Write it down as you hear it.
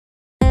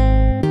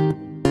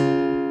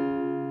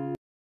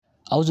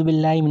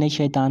औज़ुबिल्लाहि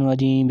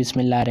मिनश्शैतानिर्रजीम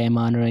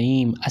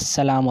बिस्मिल्लाहिर्रहमानिर्रहीम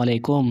अस्सलाम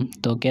वालेकुम।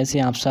 तो कैसे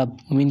हैं आप सब?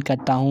 उम्मीद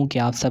करता हूँ कि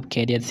आप सब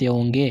खैरियत से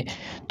होंगे।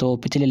 तो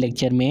पिछले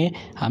लेक्चर में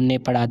हमने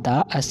पढ़ा था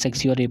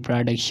असेक्सुअल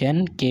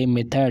रिप्रोडक्शन के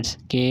मेथड्स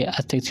के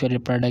असेक्सुअल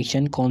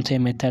रिप्रोडक्शन कौन से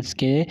मेथड्स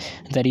के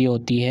ज़रिए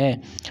होती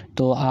है।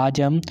 तो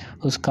आज हम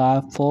उसका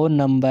 4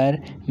 नंबर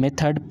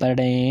मेथड पढ़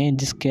रहे हैं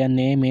जिसके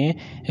नेम है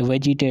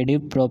वेजिटेटिव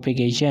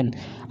प्रोपेगेशन।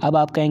 अब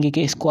आप कहेंगे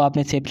कि इसको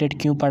आपने सेपरेट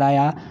क्यों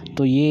पढ़ाया?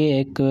 तो ये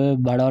एक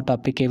बड़ा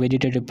टॉपिक है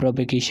वेजिटेटिव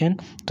प्रोपेगेशन,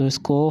 तो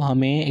इसको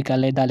हमें एक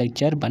अलग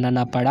लेक्चर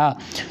बनाना पड़ा।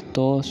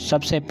 तो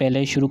सबसे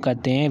पहले शुरू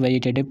करते हैं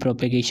वेजिटेटिव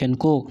प्रोपेगेशन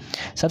को।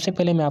 सबसे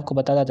पहले मैं आपको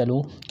बताता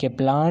चलूँ कि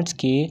प्लांट्स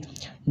के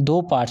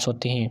 2 पार्ट्स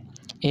होते हैं।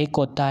 एक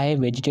होता है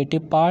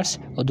वेजिटेटिव पार्ट्स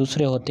और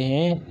दूसरे होते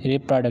हैं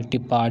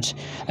रिप्रोडक्टिव पार्ट्स।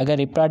 अगर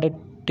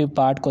रिप्रोडक्टिव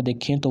पार्ट को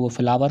देखें तो वो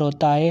फ्लावर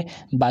होता है,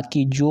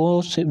 बाकी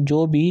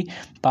जो भी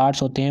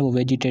पार्ट्स होते हैं वो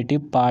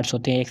वेजिटेटिव पार्ट्स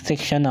होते हैं,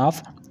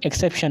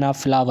 exception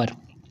of flower.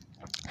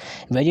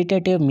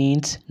 Vegetative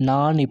means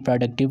non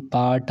reproductive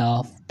part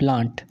of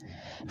plant.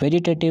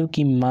 Vegetative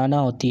की माना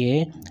होती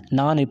है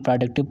non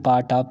reproductive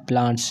part of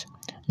plants,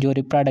 जो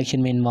रिप्रोडक्शन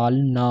में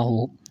इन्वॉल्व ना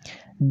हो।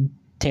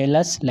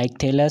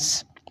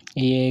 थैलस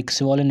ये एक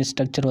स्वॉलन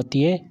स्ट्रक्चर होती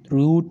है,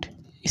 root,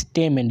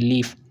 stem and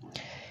leaf.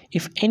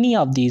 If any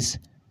of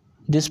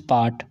this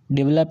part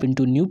develop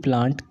into new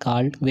plant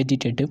called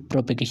vegetative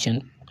propagation.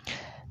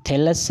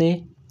 Thallus से,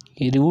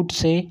 रूट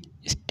से,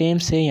 स्टेम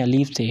से या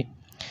लीफ से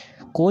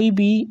कोई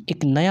भी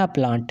एक नया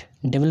प्लांट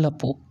डेवलप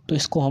हो तो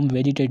इसको हम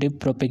वेजिटेटिव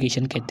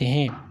प्रोपेगेशन कहते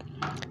हैं।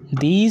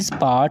 दीज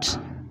पार्ट्स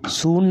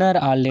सूनर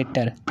और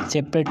letter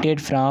separated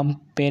from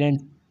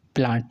parent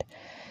plant.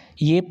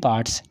 ये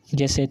पार्ट्स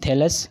जैसे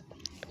थैलस,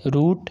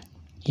 रूट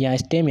या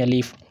स्टेम या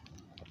लीफ,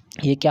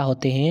 ये क्या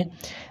होते हैं,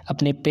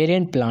 अपने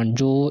पेरेंट प्लांट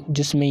जो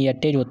जिसमें ये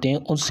अटैच होते हैं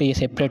उनसे ये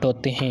सेपरेट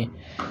होते हैं,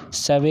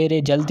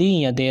 सवेरे जल्दी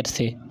या देर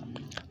से।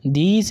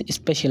 These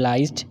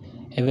specialised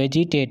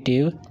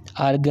vegetative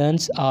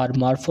organs are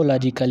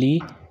morphologically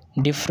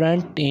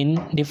different in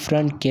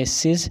different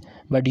cases,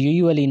 but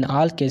usually in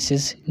all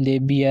cases they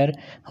bear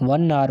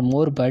one or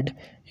more bud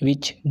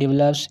which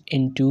develops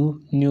into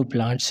new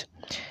plants.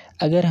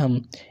 अगर हम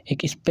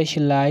एक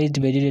स्पेशलाइज्ड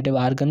वेजिटेटिव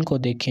आर्गन को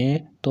देखें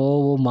तो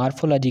वो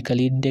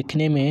मार्फोलॉजिकली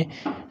देखने में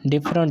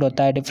डिफरेंट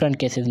होता है डिफरेंट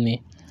केसेस में,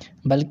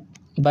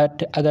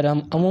 बट अगर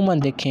हम अमूमन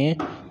देखें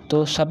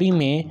तो सभी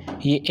में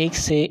ये एक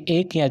से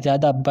एक या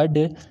ज़्यादा बड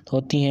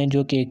होती हैं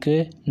जो कि एक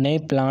नए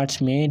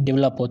प्लांट्स में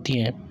डेवलप होती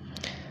हैं।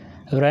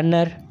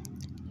 Runner,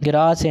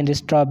 grass and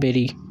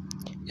strawberry,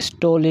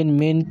 stolen,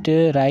 mint,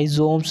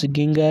 rhizomes,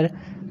 ginger,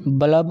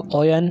 bulb,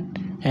 ओयन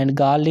and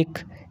garlic,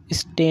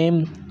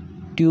 stem,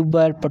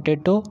 tuber,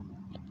 potato,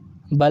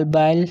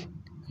 बल्बाइल,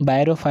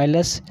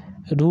 बायरोफाइलस,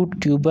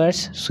 root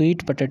tubers,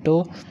 sweet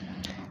potato,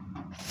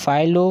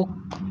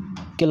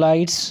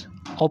 फाइलोक्लाइड्स,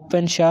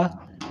 ओपनशा।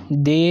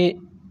 They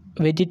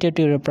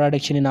Vegetative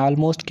reproduction in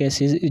almost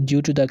cases is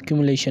due to the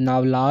accumulation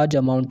of large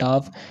amount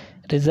of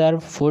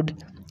reserve food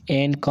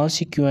and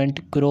consequent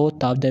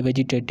growth of the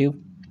vegetative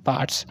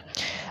parts.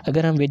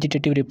 अगर हम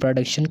vegetative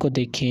reproduction को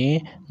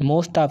देखें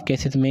most of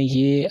cases में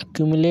ये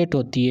accumulate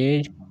होती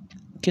है,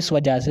 किस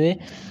वजह से,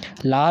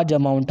 लार्ज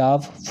अमाउंट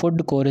ऑफ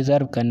फूड को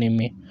रिज़र्व करने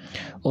में,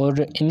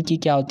 और इनकी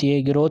क्या होती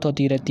है, ग्रोथ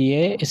होती रहती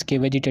है इसके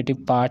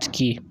वेजिटेटिव पार्ट्स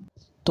की।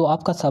 तो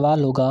आपका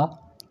सवाल होगा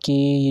कि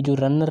ये जो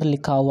रनर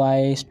लिखा हुआ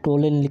है,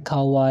 स्टोलन लिखा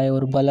हुआ है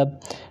और बल्ब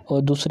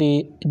और दूसरे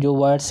जो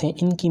वर्ड्स हैं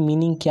इनकी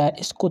मीनिंग क्या है,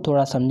 इसको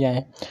थोड़ा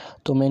समझाएं।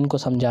 तो मैं इनको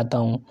समझाता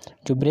हूँ।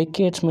 जो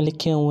ब्रैकेट्स में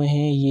लिखे हुए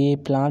हैं ये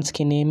प्लांट्स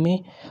के नेम में,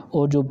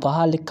 और जो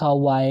बाहर लिखा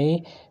हुआ है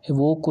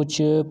वो कुछ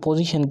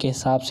पोजीशन के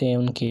हिसाब से है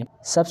उनके।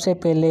 सबसे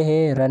पहले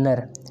है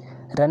रनर।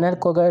 रनर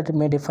को अगर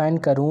मैं डिफ़ाइन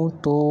करूँ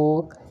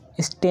तो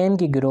स्टेम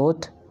की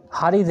growth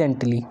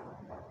horizontally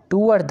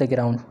toward the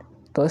ground,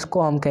 तो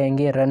इसको हम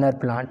कहेंगे रनर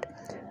प्लांट।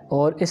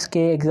 और इसके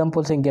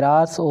एग्जांपल्स हैं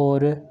ग्रास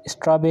और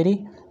स्ट्रॉबेरी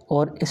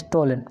और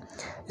स्टोलन।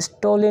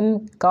 स्टोलन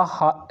का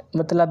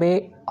मतलब है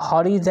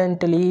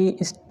हॉरिज़ॉन्टली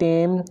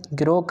स्टेम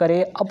ग्रो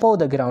करे अबव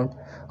द ग्राउंड,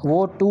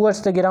 वो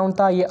टूवर्ड्स द ग्राउंड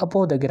था, ये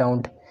अबव द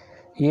ग्राउंड,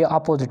 ये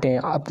अपोजिट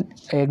हैं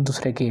एक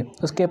दूसरे के।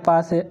 उसके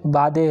पास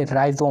बाद है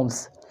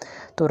राइजोम्स।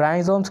 तो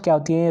राइजोम्स क्या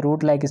होती हैं,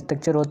 रूट लाइक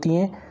स्ट्रक्चर होती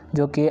हैं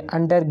जो कि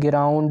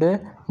अंडरग्राउंड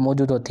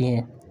मौजूद होती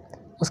हैं।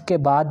 उसके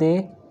बाद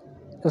है,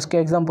 उसके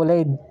एग्जांपल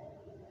है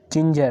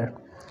जिंजर,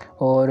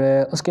 और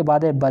उसके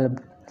बाद है बल्ब।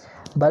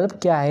 बल्ब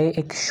क्या है,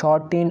 एक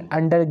शॉर्टेन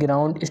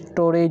अंडरग्राउंड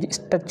स्टोरेज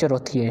स्ट्रक्चर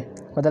होती है,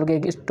 मतलब कि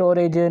एक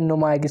स्टोरेज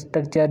नुमा एक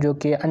स्ट्रक्चर जो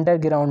कि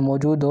अंडरग्राउंड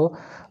मौजूद हो,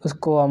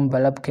 उसको हम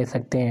बल्ब कह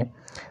सकते हैं।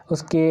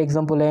 उसके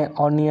एग्जांपल हैं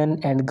ऑनियन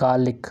एंड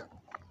गार्लिक।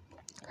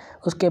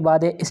 उसके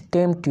बाद है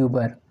स्टेम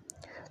ट्यूबर।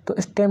 तो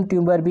स्टेम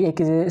ट्यूबर भी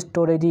एक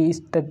स्टोरेज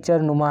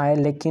स्ट्रक्चर नुमा है,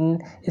 लेकिन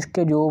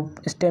इसके जो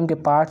स्टेम के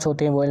पार्ट्स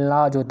होते हैं वो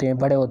लार्ज होते हैं,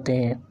 बड़े होते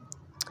हैं।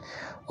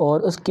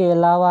 और उसके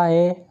अलावा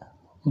है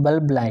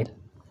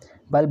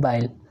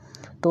बल्बाइल।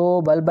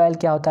 तो बल्बाइल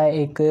क्या होता है,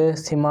 एक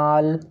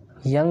स्मॉल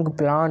यंग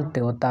प्लांट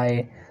होता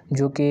है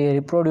जो कि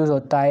रिप्रोड्यूस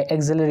होता है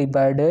axillary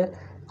bud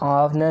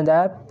of the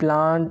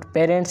plant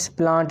parents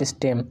plant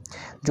stem,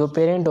 जो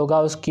पेरेंट होगा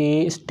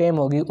उसकी स्टेम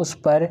होगी, उस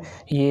पर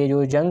ये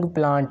जो यंग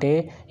प्लांट है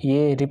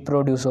ये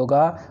रिप्रोड्यूस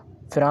होगा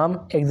फ्रॉम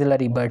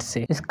एक्सिलरी बर्ड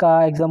से। इसका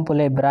एग्जांपल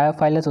है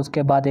ब्रायोफाइलस।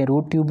 उसके बाद है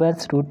रूट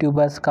ट्यूबर्स। रूट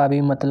ट्यूबर्स का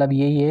भी मतलब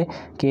यही है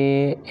कि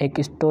एक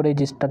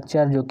स्टोरेज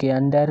स्ट्रक्चर जो कि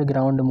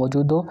अंडरग्राउंड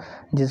मौजूद हो,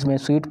 जिसमें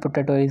स्वीट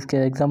पोटैटो इसके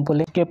एग्जांपल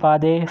है। इसके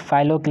बाद है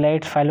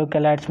फाइलोक्लेट्स।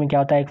 फाइलोक्लेट्स में क्या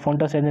होता है, एक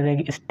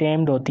फोटोसिंथेसिस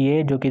स्टेम्ड होती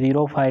है जो कि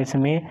ज़ीरोफाइट्स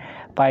में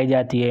पाई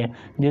जाती है,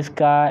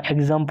 जिसका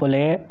एग्जांपल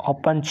है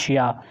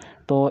ओपनशिया।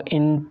 तो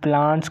इन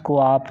प्लांट्स को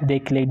आप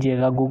देख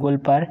लीजिएगा गूगल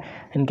पर,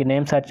 इनके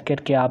नेम सर्च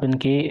करके आप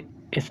इनके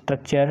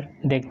स्ट्रक्चर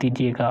देख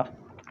लीजिएगा।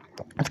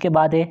 उसके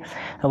बाद है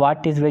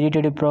what is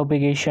vegetative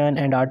propagation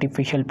and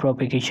artificial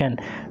propagation.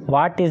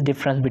 What is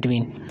difference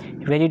between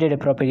vegetative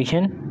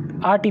propagation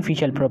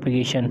artificial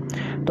propagation.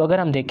 तो अगर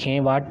हम देखें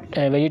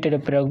वेजिटेटिव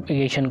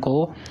प्रोपेगेशन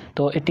को,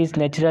 तो it is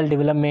natural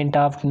development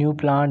of new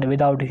plant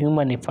without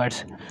human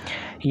efforts.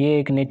 ये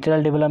एक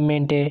नेचुरल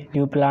डेवलपमेंट है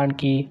न्यू प्लांट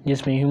की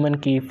जिसमें ह्यूमन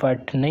की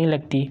एफर्ट नहीं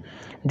लगती।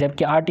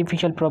 जबकि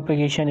artificial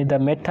propagation is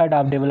the method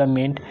of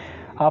development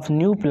of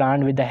new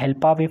plant with the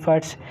help of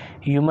efforts.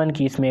 Human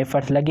की इसमें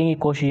एफर्ट्स लगेंगी,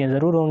 कोशिशें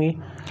ज़रूर होंगी।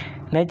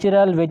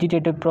 Natural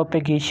vegetative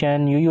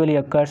propagation usually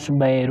occurs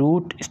by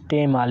root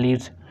stem और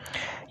लीव्स।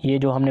 ये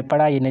जो हमने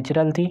पढ़ा ये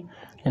नेचुरल थी।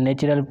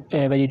 नेचुरल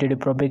वेजिटेटिव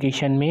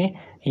प्रोपेगेशन में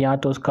या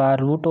तो उसका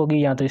रूट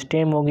होगी, या तो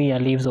स्टेम होगी, या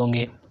लीव्स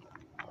होंगे।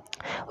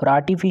 और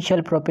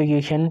artificial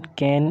propagation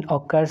can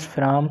occurs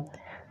from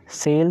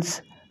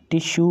sales,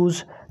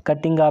 tissues,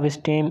 cutting of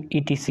stem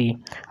etc।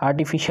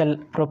 Artificial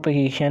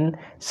propagation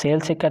cell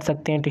से कर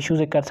सकते हैं, टिश्यू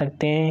से कर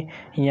सकते हैं,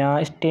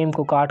 या स्टेम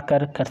को काट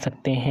कर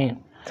सकते हैं।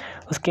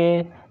 उसके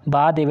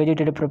बाद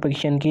वेजिटेटिव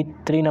प्रोपेगेशन की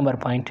 3 number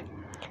point,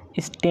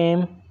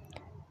 stem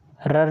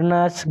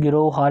runners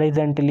grow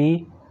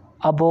horizontally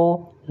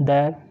above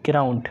the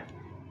ground.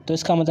 तो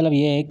इसका मतलब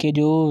ये है कि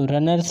जो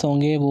रनर्स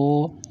होंगे वो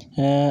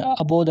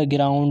अबोव द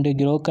ग्राउंड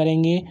ग्रो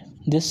करेंगे।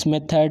 This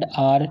method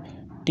are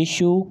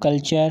tissue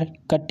culture,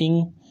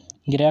 cutting,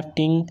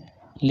 grafting,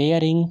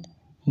 layering,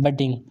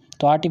 budding.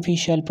 तो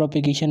आर्टिफिशियल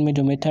प्रोपेगेशन में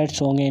जो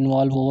मेथड्स होंगे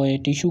इन्वॉल्व वो है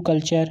tissue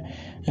culture,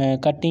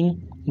 cutting,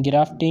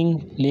 grafting,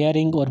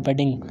 layering और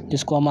बडिंग,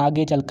 जिसको हम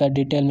आगे चलकर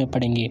डिटेल में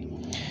पढ़ेंगे।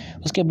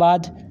 उसके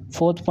बाद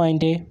 4th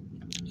पॉइंट है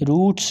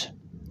roots.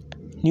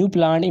 New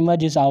plant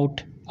emerges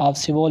out of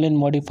swollen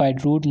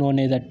modified root known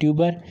as a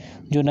tuber.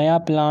 जो नया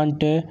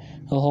प्लांट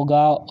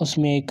होगा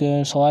उसमें एक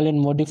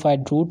swollen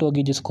मॉडिफाइड रूट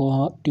होगी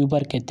जिसको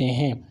ट्यूबर कहते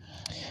हैं।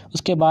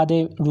 उसके बाद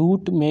है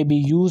रूट में be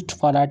used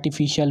for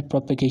artificial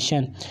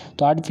propagation.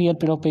 तो आर्टिफिशियल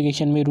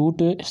प्रोपेगेशन में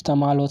रूट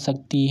इस्तेमाल हो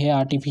सकती है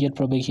आर्टिफिशियल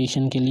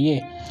प्रोपेगेशन के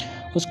लिए।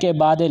 उसके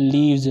बाद है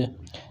leaves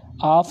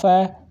of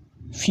a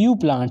few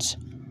plants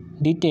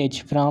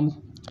detach from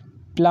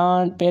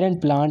plant parent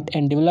plant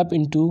and develop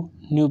into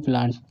new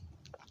plant.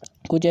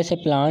 कुछ ऐसे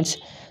प्लांट्स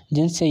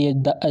जिनसे ये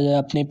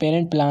अपने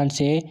पेरेंट प्लांट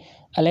से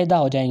अलहदा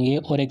हो जाएंगे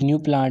और एक न्यू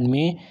प्लांट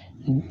में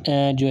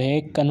जो है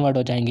कन्वर्ट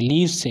हो जाएंगे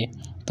लीव्स से।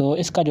 तो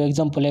इसका जो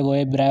एग्जांपल है वो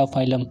है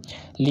ब्रायोफाइलम।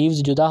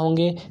 लीव्स जुदा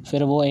होंगे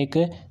फिर वो एक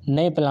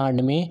नए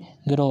प्लांट में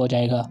ग्रो हो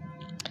जाएगा।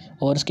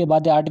 और उसके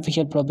बाद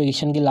आर्टिफिशियल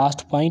प्रोपेगेशन के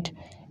last point,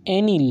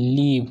 any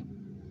leave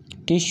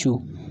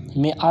tissue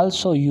में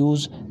also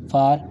use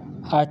for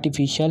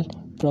artificial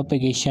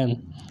propagation.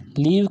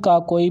 Leave का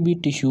कोई भी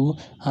टिश्यू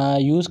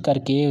यूज़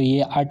करके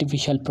ये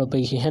आर्टिफिशियल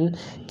प्रोपेगेशन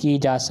की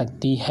जा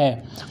सकती है।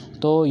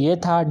 तो ये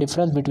था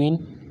difference between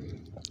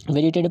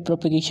vegetative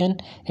propagation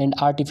and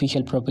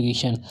artificial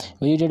propagation.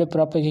 Vegetative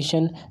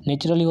propagation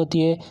naturally होती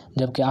है,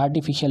 जबकि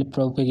आर्टिफिशियल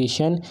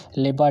प्रोपेगेशन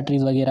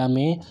लेबॉरेटरीज वगैरह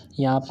में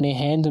या अपने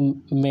हैंड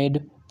मेड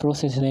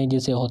प्रोसेस हैं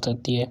जिससे हो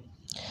सकती है।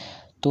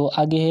 तो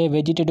आगे है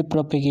vegetative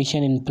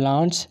propagation in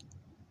plants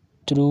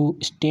through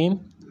stem,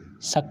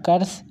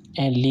 suckers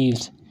and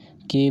leaves.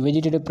 कि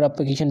वेजिटेटिव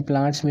प्रोपेगेशन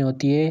प्लांट्स में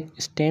होती है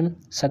स्टेम,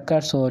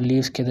 सक्कर्स और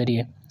लीव्स के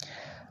ज़रिए।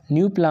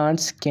 New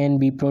plants can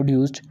be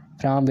produced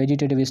from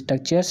vegetative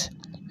structures,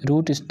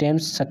 root,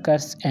 stems,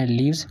 suckers and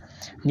leaves.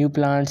 New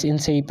plants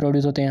इनसे ही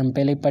प्रोड्यूस होते हैं, हम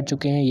पहले ही पढ़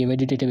चुके हैं, ये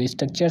वेजिटेटिव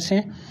स्ट्रक्चर्स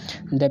हैं।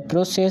 The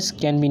process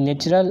can be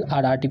natural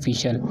और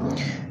आर्टिफिशियल।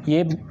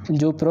 ये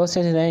जो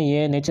प्रोसेस हैं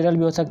ये नेचुरल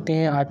भी हो सकते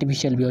हैं,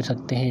 आर्टिफिशियल भी हो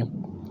सकते हैं।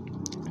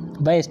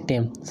 बाय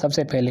स्टेम,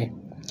 सबसे पहले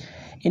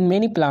in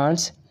many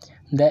plants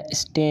the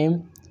stem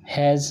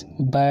has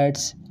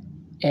birds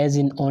as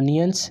in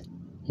onions,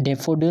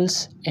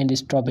 daffodils and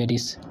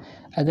strawberries.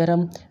 अगर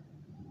हम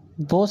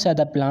बहुत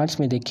ज़्यादा प्लांट्स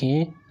में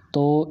देखें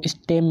तो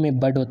स्टेम में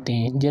बड होते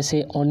हैं,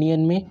 जैसे ऑनियन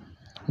में,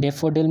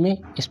 डेफोडिल में,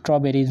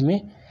 स्ट्रॉबेरीज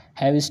में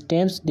have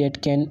stems that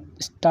can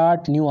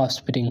start new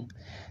offspring.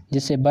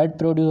 जिससे बड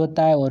प्रोड्यूस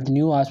होता है और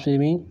न्यू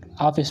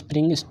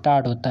ऑफस्प्रिंग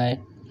स्टार्ट होता है।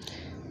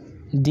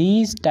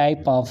 These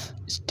type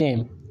of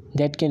stem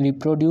that can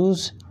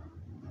reproduce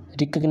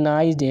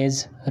recognised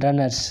as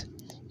runners.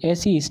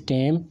 ऐसी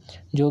स्टेम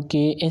जो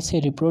कि ऐसे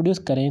रिप्रोड्यूस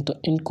करें तो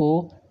इनको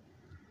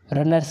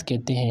रनर्स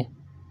कहते हैं।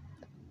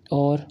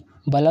 और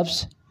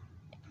bulbs,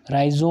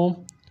 rhizome,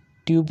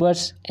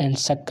 tubers and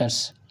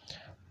suckers.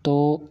 तो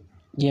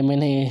ये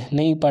मैंने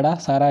नहीं पढ़ा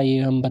सारा, ये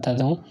हम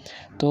बताता हूँ।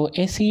 तो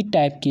ऐसी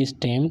टाइप की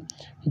स्टेम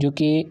जो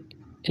कि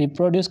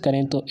रिप्रोड्यूस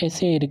करें तो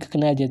ऐसे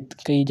रिकग्नाइज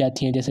की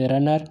जाती हैं, जैसे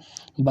runner,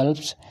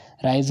 bulbs,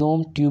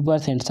 rhizome,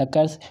 tubers and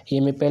suckers. ये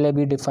मैं पहले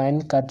भी डिफाइन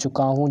कर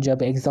चुका हूँ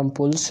जब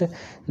एग्जाम्पल्स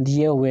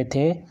दिए हुए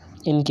थे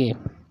इनके।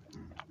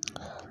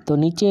 तो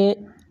नीचे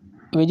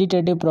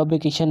वेजिटेटिव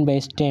प्रोपेगेशन बाय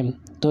स्टेम,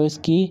 तो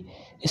इसकी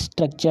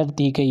स्ट्रक्चर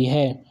दी गई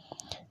है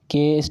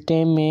कि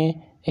स्टेम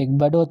में एक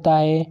बड होता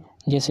है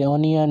जैसे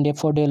ओनियन,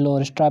 डेफोडिल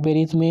और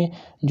स्ट्रॉबेरीज में,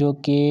 जो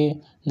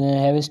कि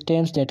have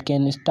stems that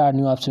can start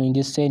new offspring,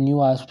 जिससे न्यू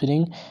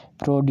ऑफस्प्रिंग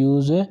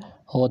प्रोड्यूस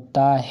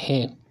होता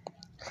है।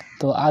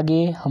 तो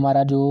आगे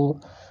हमारा जो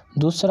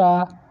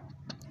दूसरा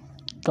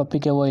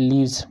टॉपिक है वो है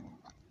लीव्स।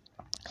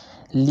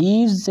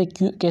 लीव्स से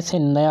कैसे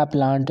नया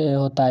प्लांट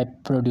होता है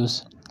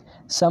produce.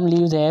 Some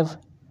leaves have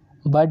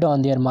bud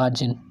on their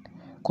margin.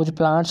 कुछ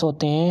प्लांट्स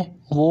होते हैं,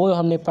 वो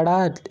हमने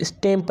पढ़ा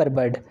स्टेम पर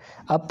बड,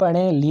 अब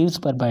पढ़ें लीव्स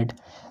पर बड।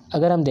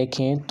 अगर हम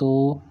देखें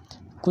तो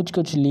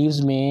कुछ लीव्स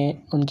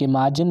में उनके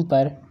मार्जिन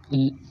पर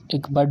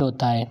एक बड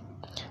होता है,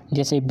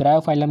 जैसे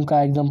ब्रायोफाइलम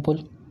का example.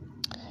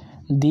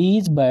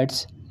 These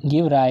buds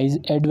give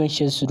rise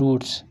adventitious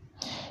roots.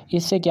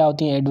 इससे क्या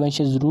होती हैं,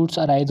 एडवेंशियस रूट्स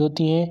अराइज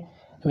होती हैं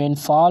when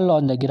fall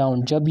on the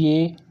ground, जब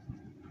ये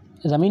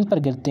ज़मीन पर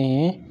गिरते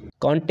हैं।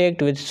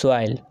 Contact with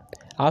soil.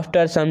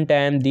 After some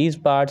time these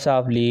parts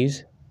of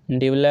leaves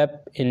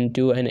develop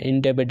into an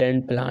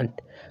independent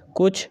plant.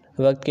 कुछ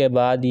वक्त के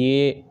बाद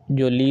ये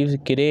जो लीव्स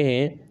गिरे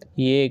हैं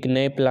ये एक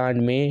नए प्लांट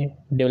में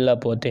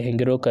डेवलप होते हैं,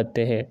 ग्रो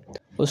करते हैं।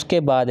 उसके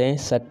बाद हैं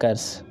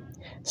suckers.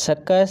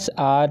 Suckers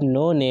are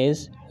known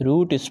as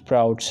root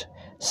sprouts.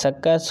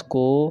 Suckers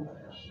को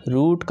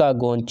रूट का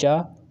गोंचा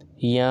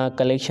या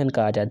कलेक्शन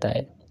कहा जाता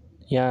है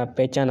या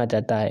पहचाना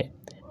जाता है।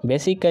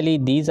 Basically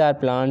these are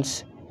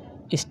plants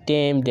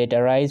stem that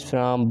arise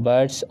from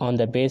buds on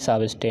the base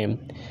of stem.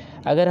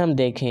 अगर हम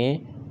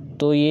देखें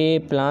तो ये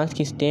प्लांट्स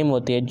की स्टेम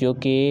होती है जो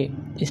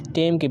कि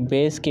स्टेम के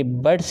बेस के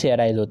बड से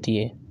अराइज होती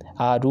है।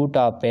 रूट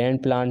ऑफ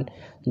पेरेंट प्लांट,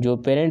 जो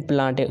पेरेंट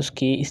प्लांट है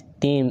उसकी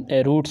स्टेम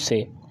रूट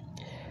से।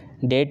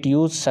 डेट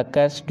यूज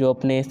सकर्स, जो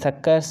अपने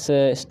सकर्स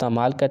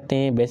इस्तेमाल करते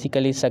हैं।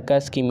 बेसिकली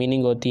सकर्स की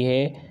मीनिंग होती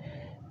है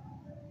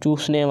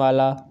चूसने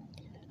वाला,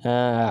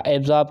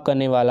 एब्जॉर्ब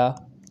करने वाला।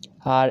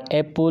 Are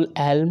Apple,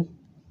 Elm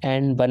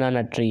and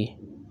banana tree,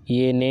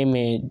 ये नेम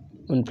है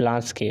उन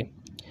प्लांट्स के।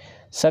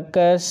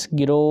 Suckers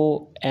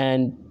grow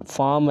and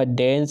form a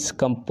dense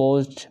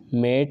composed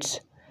mats.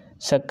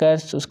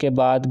 Suckers उसके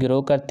बाद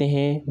ग्रो करते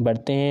हैं,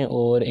 बढ़ते हैं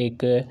और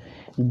एक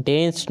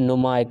डेंस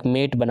नुमा एक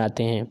मेट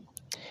बनाते हैं।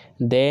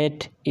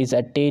 That is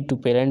attached to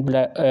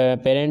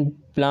parent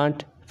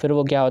plant. फिर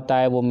वो क्या होता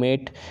है, वो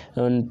मेट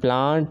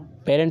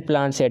पेरेंट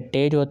प्लांट से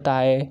अटैच होता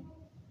है,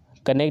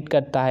 कनेक्ट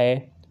करता है।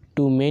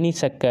 To many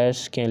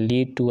suckers can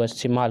lead to a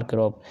small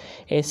crop.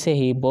 ऐसे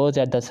ही बहुत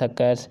ज़्यादा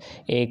सकर्स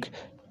एक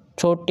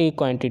छोटी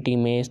क्वांटिटी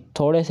में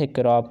थोड़े से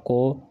क्रॉप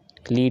को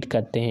लीड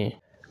करते हैं।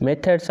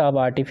 Methods of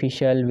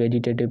artificial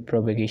vegetative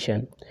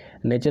propagation.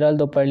 Natural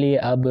तो पढ़ लिए,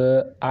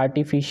 अब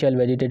आर्टिफिशियल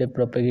वेजिटेटिव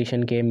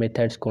प्रोपेगेशन के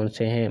मेथड्स कौन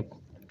से हैं।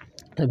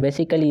 तो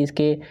बेसिकली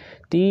इसके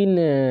 3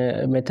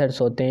 मेथड्स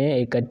होते हैं,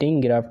 एक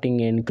कटिंग,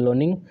 ग्राफ्टिंग एंड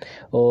क्लोनिंग।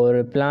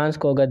 और प्लांट्स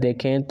को अगर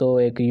देखें तो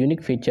एक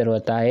यूनिक फीचर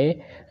होता है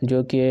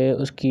जो कि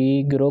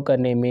उसकी ग्रो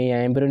करने में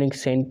या एम्ब्रियोनिक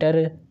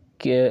सेंटर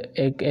के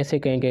एक ऐसे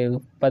कहेंगे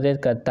मदद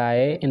करता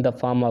है इन द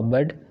फॉर्म ऑफ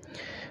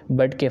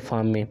बड के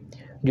फॉर्म में।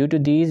 Due to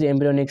these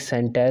embryonic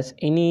centres,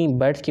 इन्हीं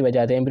बर्ड्स की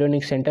वजह से,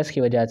 एम्ब्रियोनिक सेंटर्स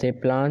की वजह से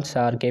plants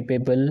are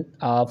capable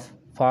of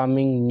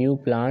farming new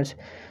plants,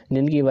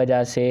 जिनकी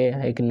वजह से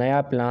एक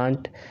नया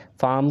प्लांट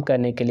फार्म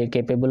करने के लिए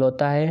कैपेबल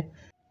होता है।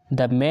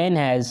 The man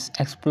has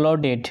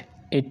एक्सप्लोरेटेड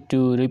it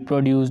to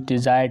reproduce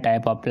desire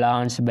type of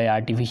plants by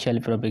artificial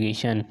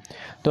propagation.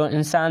 तो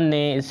इंसान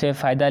ने इससे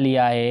फ़ायदा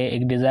लिया है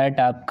एक डिज़ायर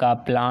टाइप का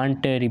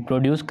प्लांट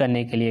रिप्रोड्यूस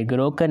करने के लिए,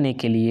 ग्रो करने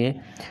के लिए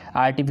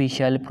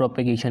आर्टिफिशियल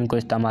प्रोपेगेशन को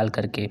इस्तेमाल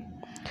करके।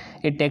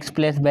 It takes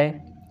place by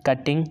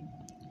cutting,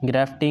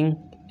 grafting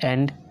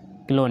and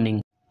cloning.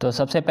 तो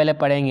सबसे पहले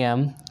पढ़ेंगे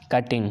हम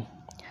कटिंग।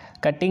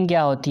 कटिंग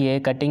क्या होती है,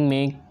 कटिंग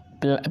में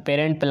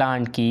पेरेंट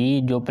प्लांट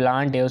की जो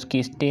प्लांट है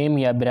उसकी स्टेम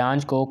या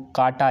ब्रांच को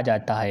काटा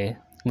जाता है,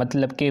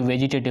 मतलब कि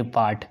वेजिटेटिव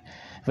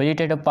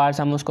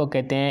पार्ट्स हम उसको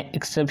कहते हैं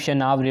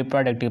exception of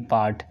reproductive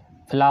part,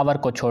 flower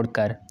को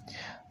छोड़कर।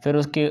 फिर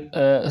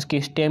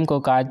उसकी स्टेम को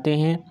काटते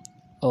हैं।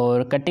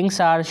 और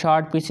cuttings are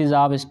short pieces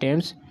of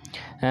stems.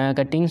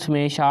 Cuttings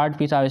में शॉर्ट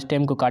पीस ऑफ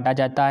स्टेम को काटा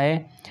जाता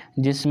है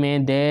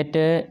जिसमें that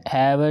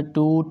have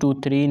 2 to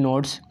 3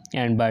 nodes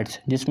and buds,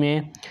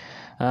 जिसमें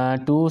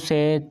 2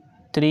 से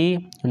 3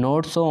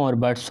 नोड्स हों और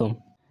बड्स हों।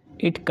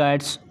 It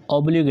cuts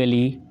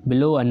ओब्लिगली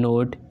below a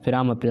node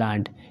from a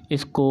plant.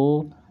 इसको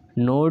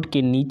नोड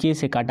के नीचे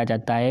से काटा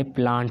जाता है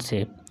प्लांट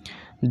से।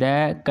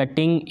 The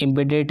cutting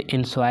embedded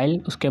in soil.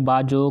 उसके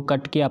बाद जो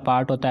कट किया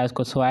पार्ट होता है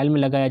उसको सॉइल में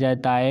लगाया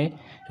जाता है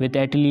with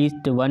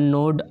at least 1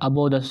 node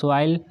above the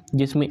soil,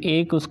 जिसमें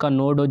एक उसका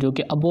नोड हो जो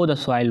कि अबोव द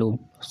सॉइल हो।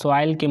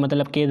 सॉइल के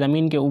मतलब कि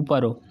ज़मीन के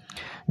ऊपर हो।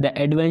 The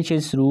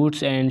adventitious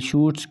roots and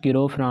shoots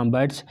grow from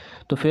buds,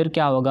 तो फिर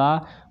क्या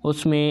होगा,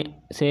 उसमें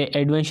से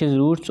एडवेंशियस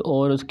रूट्स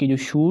और उसकी जो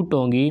शूट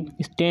होंगी,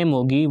 स्टेम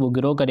होगी, वो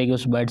ग्रो करेगी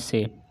उस बड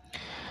से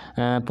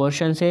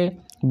पोर्शन से।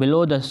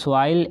 Below the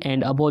soil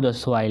and above the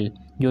soil,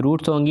 जो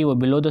रूट्स होंगी वो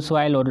बिलो द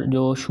सॉइल और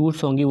जो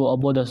शूट्स होंगी वो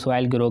अबो द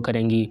सॉइल ग्रो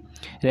करेंगी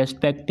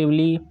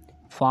respectively,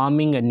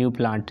 farming a new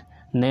plant,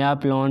 नया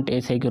प्लांट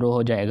ऐसे ग्रो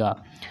हो जाएगा।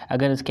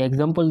 अगर इसके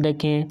एग्जांपल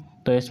देखें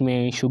तो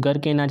इसमें शुगर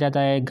केन आ जाता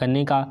है,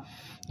 गन्ने का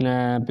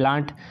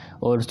प्लांट,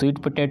 और स्वीट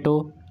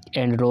पोटैटो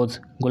एंड रोज़,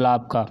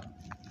 गुलाब का।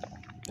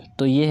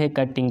 तो ये है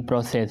कटिंग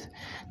प्रोसेस,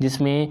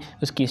 जिसमें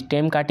उसकी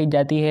स्टेम काटी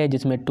जाती है,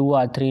 जिसमें 2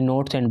 और 3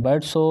 नोड्स एंड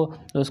बड्स हो,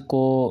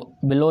 उसको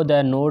बिलो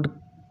द नोड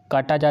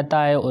काटा जाता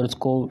है और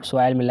उसको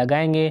सॉइल में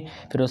लगाएंगे।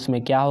 फिर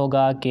उसमें क्या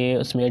होगा कि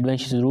उसमें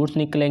एडवेंशियस रूट्स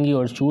निकलेंगी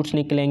और शूट्स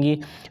निकलेंगी।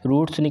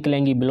 रूट्स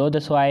निकलेंगी बिलो द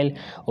सॉइल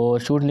और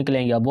शूट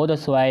निकलेंगी अबो द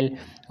सॉइल,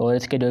 और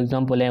इसके जो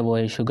एग्जांपल हैं वो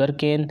है sugar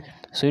cane,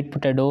 sweet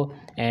potato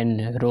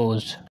and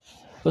रोज़।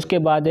 उसके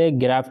बाद है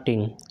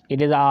grafting.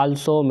 It is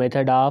also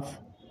method of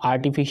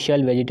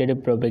artificial vegetative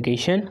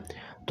propagation.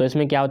 तो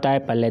इसमें क्या होता है,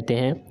 पढ़ लेते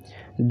हैं।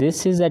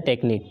 This is a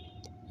technique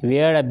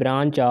where a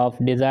branch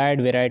of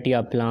desired variety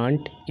of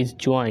plant is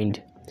joined.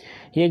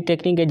 ये एक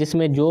टेक्निक है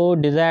जिसमें जो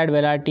डिज़ायर्ड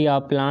वेराइटी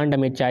ऑफ प्लांट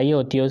हमें चाहिए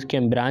होती है उसकी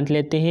हम ब्रांच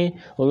लेते हैं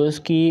और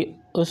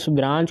उस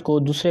ब्रांच को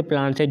दूसरे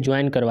प्लांट से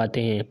ज्वाइन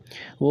करवाते हैं।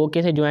 वो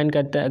कैसे ज्वाइन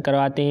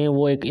करवाते हैं,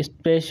 वो एक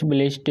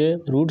स्पेशलिस्ट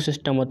रूट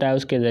सिस्टम होता है,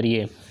 उसके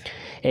ज़रिए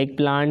एक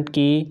प्लांट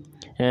की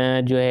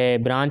जो है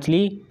ब्रांच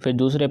ली, फिर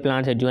दूसरे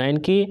प्लांट से ज्वाइन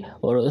की,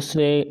 और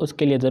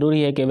उसके लिए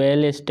ज़रूरी है कि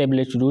वेल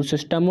एस्टेब्लिश्ड रूट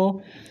सिस्टम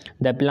हो।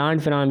 The plant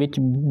from which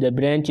the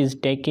branch is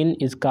taken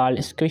is called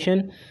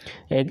स्क्वेशन।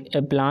 एक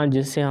प्लांट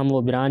जिससे हम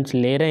वो ब्रांच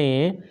ले रहे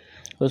हैं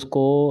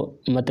उसको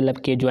मतलब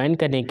कि ज्वाइन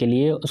करने के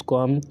लिए उसको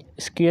हम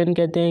स्क्वेन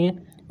कहते हैं,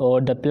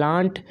 और the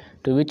plant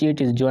to which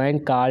it is join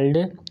called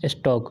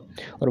stock.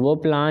 और वो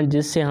प्लांट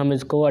जिससे हम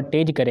इसको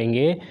अटैच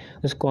करेंगे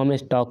उसको हम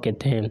स्टॉक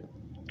कहते हैं।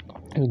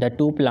 The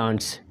two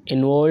plants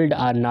involve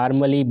are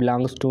normally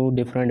belongs to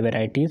different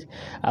varieties.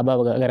 अब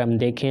अगर हम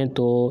देखें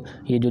तो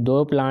ये जो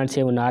 2 प्लांट्स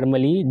हैं वो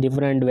नॉर्मली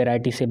डिफरेंट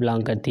वेराइटी से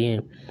बिलोंग करती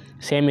हैं,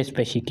 सेम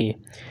स्पेशी के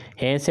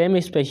हैं, सेम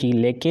स्पेशी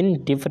लेकिन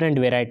डिफरेंट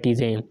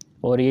वेराइटीज़ हैं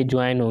और ये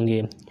ज्वाइन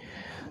होंगे।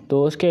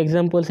 तो उसके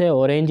एग्जांपल्स है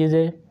ऑरेंजेस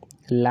है,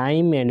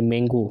 लाइम एंड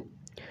मैंगो।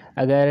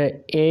 अगर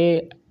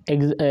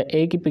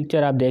ए की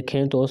पिक्चर आप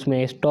देखें तो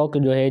उसमें स्टॉक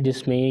जो है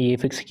जिसमें ये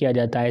फिक्स किया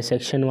जाता है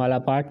सेक्शन वाला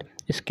पार्ट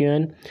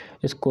स्क्वेन,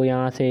 इसको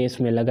यहाँ से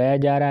इसमें लगाया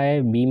जा रहा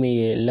है, बी में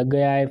ये लग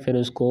गया है, फिर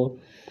उसको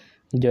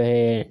जो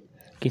है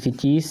किसी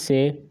चीज़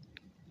से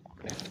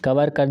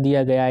कवर कर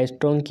दिया गया है,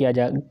 स्ट्रॉन्ग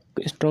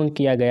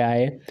किया गया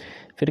है।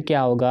 फिर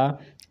क्या होगा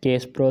कि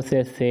इस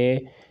प्रोसेस से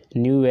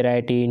न्यू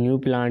वैरायटी, न्यू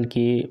प्लांट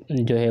की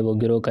जो है वो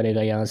ग्रो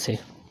करेगा यहाँ से।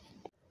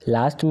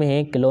 लास्ट में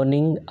है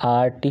क्लोनिंग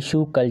और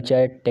टिश्यू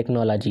कल्चर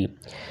टेक्नोलॉजी।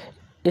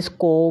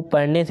 इसको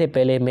पढ़ने से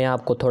पहले मैं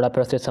आपको थोड़ा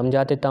प्रोसेस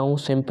समझा देता हूँ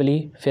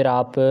सिंपली, फिर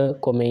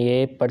आपको मैं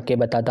ये पढ़ के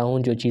बताता हूँ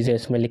जो चीज़ें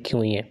इसमें लिखी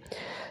हुई हैं।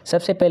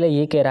 सबसे पहले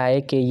ये कह रहा है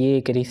कि ये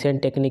एक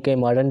रीसेंट टेक्निक है,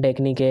 मॉडर्न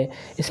टेक्निक है।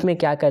 इसमें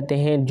क्या करते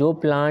हैं, जो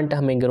प्लांट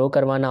हमें ग्रो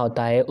करवाना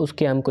होता है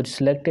उसके हम कुछ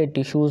सिलेक्टेड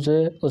टिश्यूज़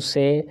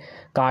उससे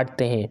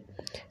काटते हैं,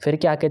 फिर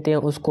क्या कहते हैं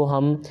उसको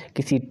हम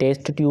किसी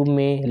टेस्ट ट्यूब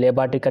में,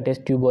 लेबॉरेटरी का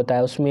टेस्ट ट्यूब होता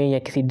है उसमें, या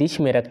किसी डिश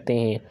में रखते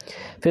हैं।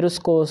 फिर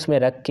उसको उसमें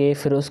रख के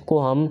फिर उसको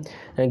हम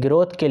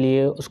ग्रोथ के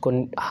लिए उसको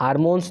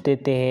हार्मोन्स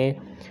देते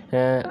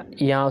हैं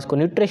या उसको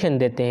न्यूट्रिशन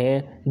देते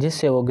हैं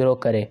जिससे वो ग्रो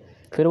करे।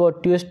 फिर वो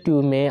टेस्ट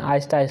ट्यूब में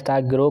आहिस्ता आहिस्ता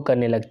ग्रो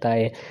करने लगता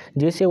है।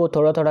 जैसे वो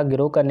थोड़ा थोड़ा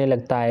ग्रो करने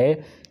लगता है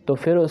तो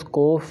फिर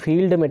उसको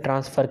फील्ड में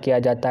ट्रांसफ़र किया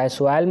जाता है,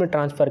 सॉइल में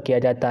ट्रांसफ़र किया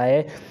जाता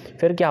है।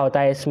 फिर क्या होता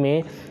है,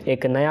 इसमें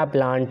एक नया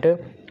प्लांट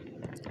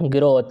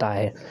ग्रो होता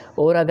है।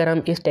 और अगर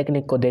हम इस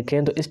टेक्निक को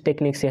देखें तो इस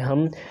टेक्निक से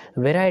हम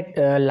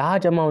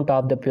large amount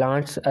of the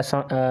plants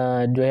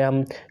जो है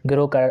हम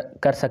ग्रो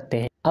कर सकते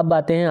हैं। अब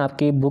आते हैं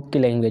आपकी बुक की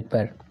लैंग्वेज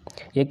पर।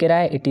 ये कह रहा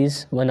है it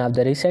is one of the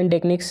recent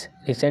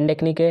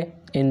technique है।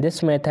 In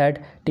this method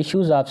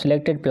tissues of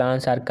selected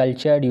plants are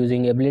cultured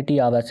using ability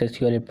of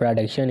sexual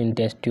reproduction in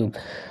test tube.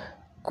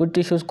 कुछ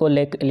टिश्यूज़ को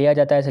लिया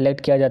जाता है,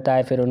 सेलेक्ट किया जाता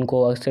है, फिर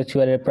उनको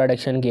सेक्सुअल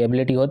रिप्रोडक्शन की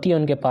एबिलिटी होती है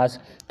उनके पास,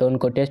 तो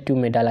उनको टेस्ट ट्यूब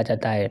में डाला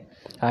जाता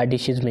है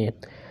डिशेज़ में।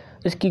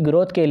 इसकी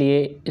ग्रोथ के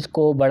लिए,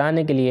 इसको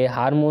बढ़ाने के लिए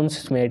हार्मोन्स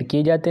इसमें ऐड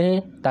किए जाते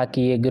हैं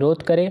ताकि ये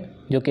ग्रोथ करे,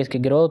 जो कि इसकी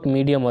ग्रोथ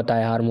मीडियम होता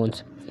है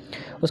हार्मोन्स।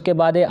 उसके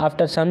बाद है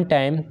after some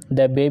time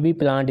the baby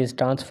plant is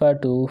transfer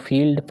to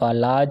field for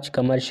large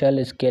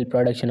commercial scale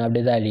production of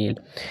desired yield.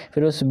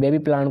 फिर उस बेबी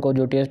प्लांट को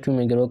जो टेस्ट ट्यूब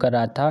में ग्रो कर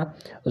रहा था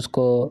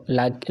उसको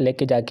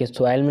लेके जाके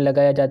सॉइल में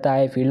लगाया जाता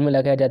है, फील्ड में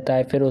लगाया जाता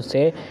है, फिर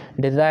उससे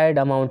डिज़ायर्ड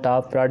अमाउंट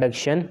ऑफ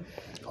प्रोडक्शन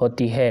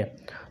होती है।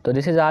 तो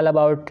this is all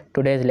about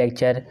today's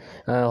lecture.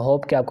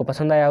 Hope कि आपको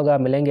पसंद आया होगा।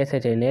 मिलेंगे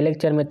ऐसे नए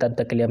लेक्चर में, तब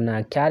तक के लिए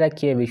अपना ख्याल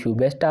रखिए। Wish you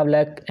best of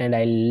luck and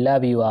I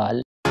love you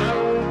all.